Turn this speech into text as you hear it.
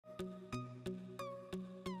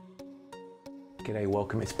G'day,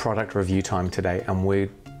 welcome. It's product review time today and we're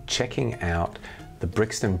checking out the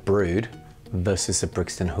Brixton Brood versus the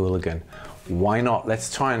Brixton Hooligan. Why not?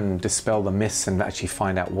 Let's try and dispel the myths and actually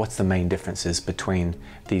find out what's the main differences between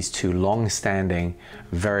these two long-standing,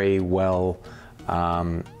 very well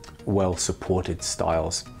supported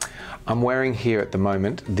styles. I'm wearing here at the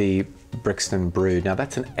moment the Brixton Brood. Now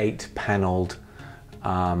that's an 8-paneled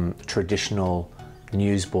traditional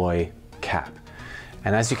newsboy cap.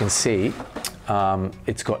 And as you can see,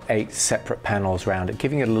 it's got 8 separate panels around it,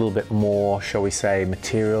 giving it a little bit more, shall we say,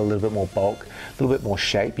 material, a little bit more bulk, a little bit more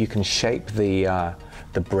shape. You can shape the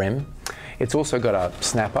brim. It's also got a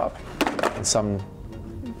snap up, and some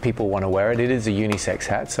people want to wear it. It is a unisex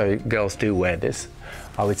hat, so girls do wear this.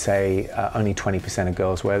 I would say only 20% of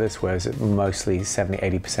girls wear this, whereas it's mostly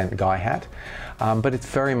 70–80% guy hat. But it's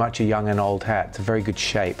very much a young and old hat. It's a very good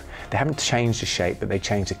shape. They haven't changed the shape, but they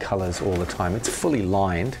change the colors all the time. It's fully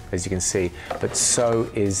lined, as you can see, but so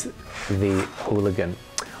is the Hooligan.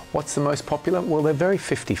 What's the most popular? Well, they're very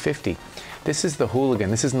 50-50. This is the Hooligan.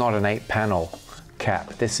 This is not an 8-panel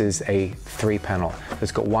cap. This is a 3-panel.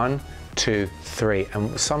 It's got 1, 2, 3,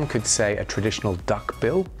 and some could say a traditional duck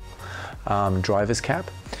bill driver's cap.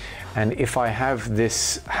 And if I have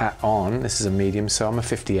this hat on, this is a medium, so I'm a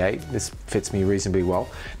 58, this fits me reasonably well.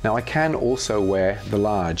 Now I can also wear the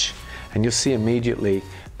large, and you'll see immediately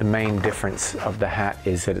the main difference of the hat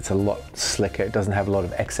is that it's a lot slicker. It doesn't have a lot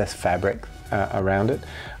of excess fabric around it.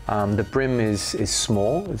 The brim is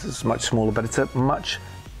small, it's much smaller, but it's a much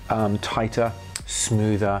tighter,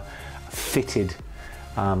 smoother, fitted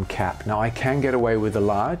cap. Now I can get away with the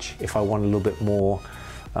large if I want a little bit more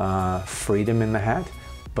freedom in the hat,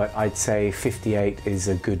 but I'd say 58 is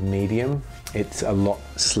a good medium. It's a lot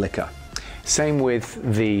slicker. Same with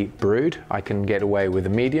the Brood. I can get away with a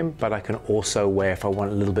medium, but I can also wear, if I want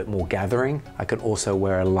a little bit more gathering, I can also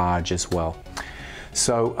wear a large as well.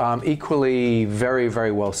 So equally very,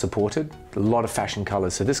 very well supported. A lot of fashion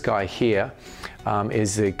colors. So this guy here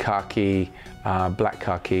is the khaki, black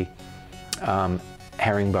khaki,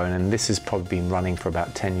 herringbone, and this has probably been running for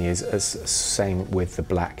about 10 years, same with the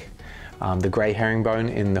black. The grey herringbone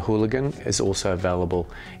in the Hooligan is also available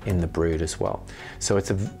in the Brood as well. So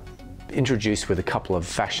it's introduced with a couple of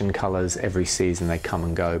fashion colors every season. They come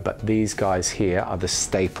and go, but these guys here are the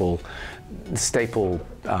staple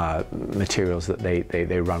materials that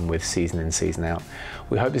they run with season in, season out.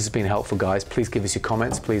 We hope this has been helpful, guys. Please give us your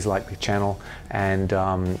comments, please like the channel, and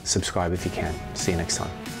subscribe if you can. See you next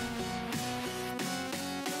time.